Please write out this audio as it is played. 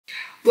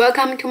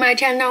Welcome to my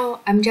channel.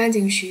 I'm Zhang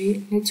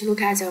Xu. Let's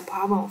look at the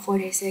problem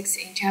 46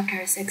 in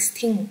chapter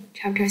 16.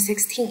 Chapter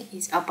 16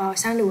 is about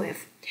sound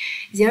wave.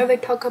 There we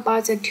talk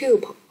about the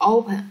tube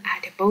open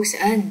at both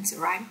ends,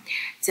 right?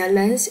 The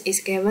length is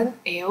given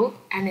L,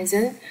 and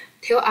then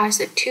tell us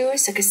the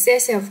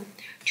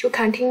two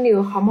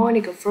continuous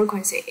harmonic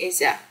frequency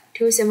is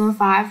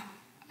 275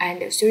 and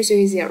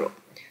 330.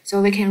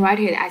 So we can write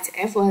it as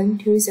Fn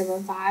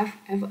 275,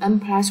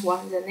 Fn plus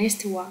 1, the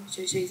next one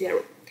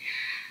 330.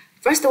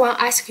 First one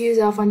asks you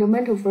the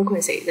fundamental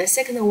frequency, the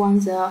second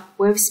one the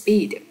wave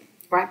speed,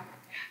 right?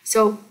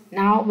 So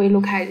now we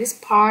look at this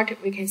part,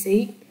 we can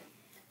see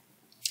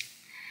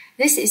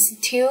this is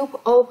tube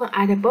open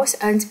at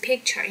both ends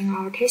picture in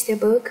our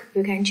textbook,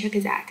 you can check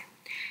that.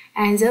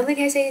 And then we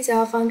can see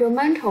the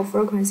fundamental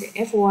frequency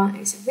F1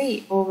 is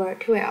V over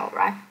 2L,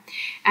 right?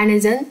 And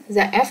then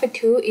the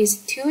F2 is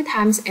 2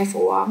 times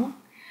F1,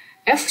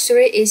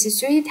 F3 is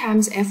 3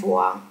 times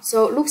F1,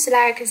 so it looks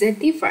like the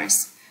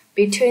difference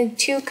between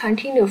two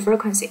continuous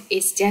frequencies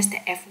is just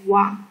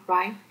F1,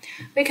 right?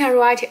 We can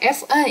write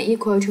Fn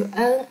equal to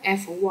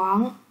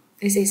Nf1.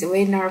 This is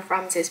we learned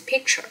from this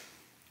picture,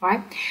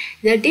 right?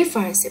 The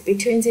difference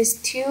between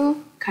these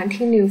two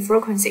continuous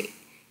frequencies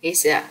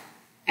is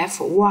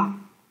F1,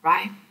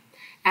 right?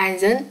 And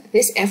then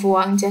this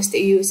F1 just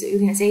use, you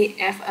can say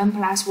Fn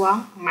plus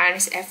 1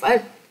 minus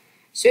Fn.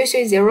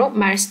 330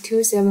 minus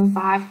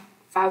 275,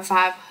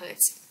 55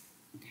 Hz.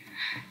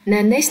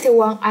 The next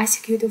one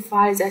asks you to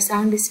find the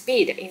sound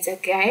speed in the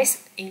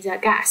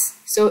gas.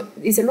 So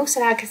it looks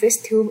like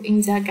this tube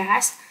in the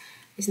gas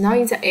is not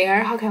in the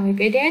air. How can we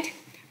get it?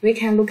 We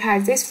can look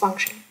at this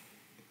function.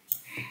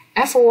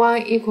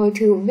 F1 equal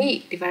to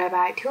V divided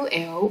by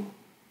 2L.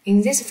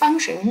 In this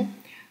function,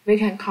 we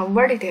can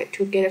convert it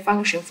to get a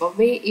function for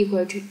V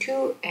equal to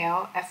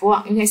 2L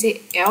F1. You can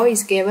see L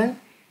is given,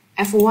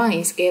 F1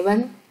 is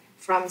given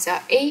from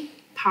the A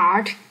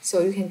part,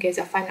 so you can get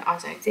the final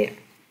answer there.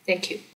 Thank you.